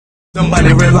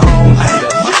Somebody real long.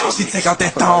 She take out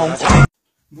that thong.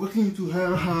 Walking to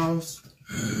her house,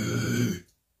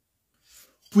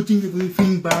 putting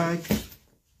everything back.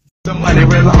 Somebody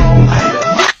real long.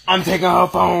 I'm taking her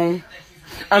phone.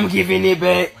 I'm giving it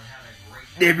back.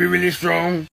 They be really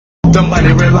strong.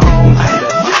 Somebody real long.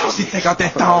 She take out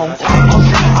that thong.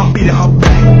 I'm beating her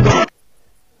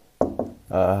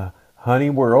back. Honey,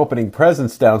 we're opening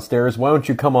presents downstairs. Why don't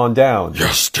you come on down?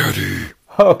 Yes, Daddy.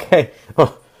 Okay.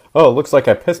 Oh, looks like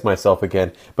I pissed myself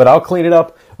again. But I'll clean it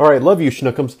up. Alright, love you,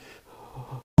 Schnookums.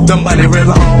 Somebody real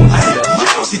long.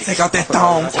 She take out that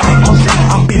thong.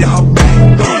 I'm beating her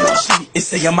back. She is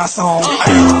singing my song.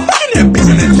 Back in that bitch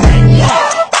in the thing.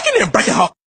 Back in there breaking her.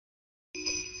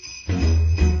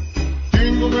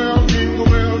 Jingle bell, jingle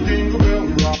bell, jingle bell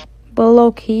rock. But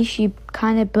low key, she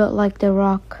kinda built like The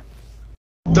Rock.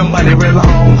 Somebody real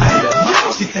long.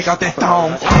 She take out that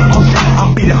thong.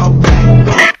 I'm beating her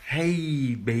back.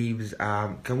 Hey, babes.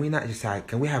 Can we not just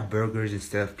can we have burgers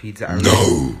instead of pizza?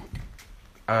 No.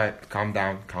 Alright, calm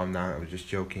down, calm down. I was just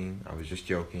joking.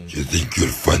 You think you're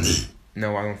funny?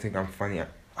 No, I don't think I'm funny.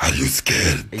 Are you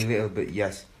scared? A little bit,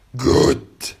 yes.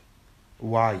 Good.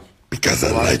 Why? Because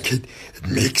I like it. It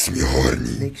makes me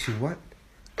horny. Makes you what?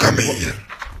 Come here.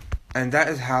 And that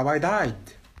is how I died.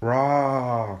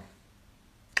 Raw.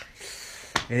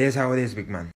 It is how it is, big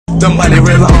man. Somebody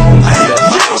real long.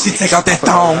 She take out that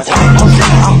thong.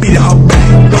 I'm beating her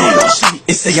back. She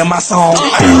is singing my song.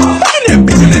 Back in that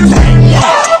bitch in the thing.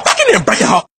 Back in there breaking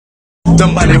her.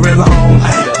 Somebody real long.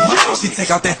 She take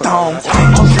out that thong.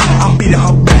 I'm beating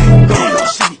her back.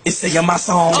 She is singing my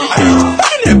song.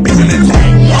 Back in that bitch in the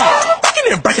thing. Back in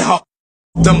there breaking her.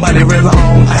 Somebody real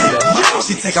long.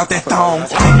 She take out that thong.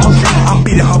 I'm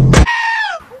beating her back.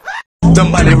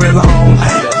 Somebody real long.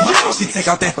 She take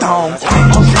out that thong.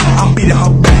 I'm beating her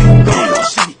back.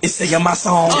 She is singing my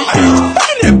song. Back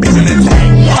in that bitch in the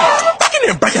thing. Back in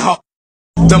there breaking her.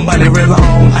 Somebody real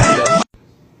long.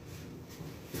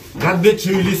 Got the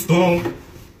chili stone.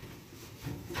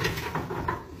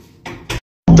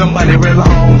 Somebody real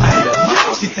long.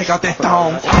 She take out that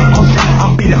thong.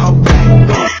 I'm beating her back.